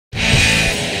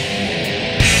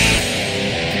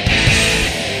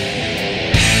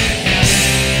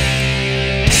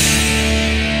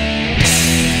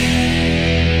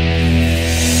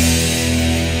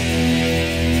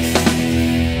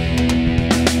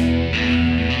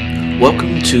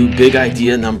Welcome to big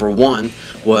idea number one,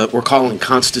 what we're calling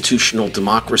constitutional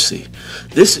democracy.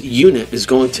 This unit is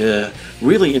going to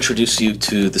really introduce you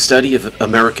to the study of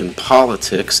American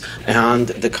politics and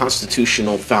the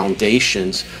constitutional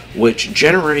foundations, which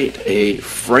generate a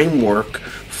framework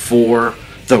for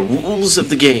the rules of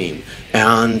the game.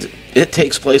 And it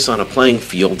takes place on a playing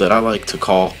field that I like to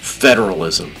call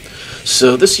federalism.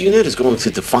 So this unit is going to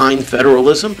define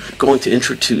federalism, going to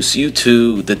introduce you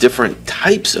to the different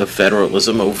types of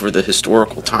federalism over the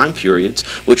historical time periods,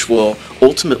 which will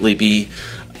ultimately be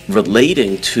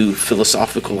relating to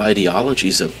philosophical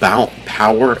ideologies about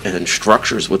power and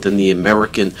structures within the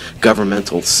American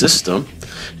governmental system.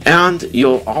 And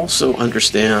you'll also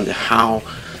understand how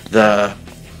the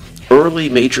early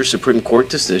major Supreme Court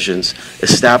decisions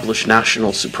established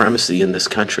national supremacy in this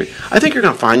country. I think you're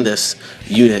going to find this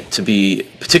unit to be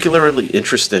particularly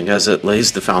interesting as it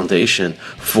lays the foundation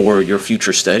for your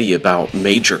future study about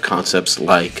major concepts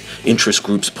like interest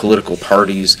groups, political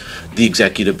parties, the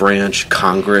executive branch,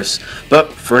 Congress.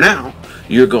 But for now,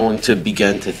 you're going to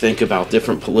begin to think about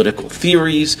different political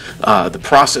theories, the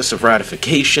process of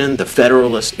ratification, the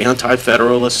Federalists,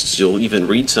 Anti-Federalists. You'll even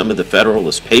read some of the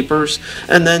Federalist Papers,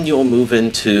 and then you'll move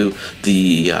into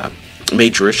the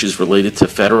major issues related to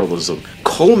federalism,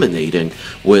 culminating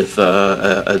with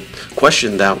a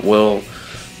question that will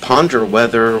ponder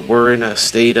whether we're in a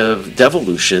state of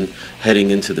devolution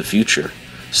heading into the future.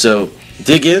 So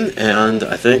dig in, and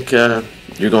I think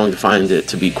you're going to find it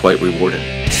to be quite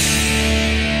rewarding.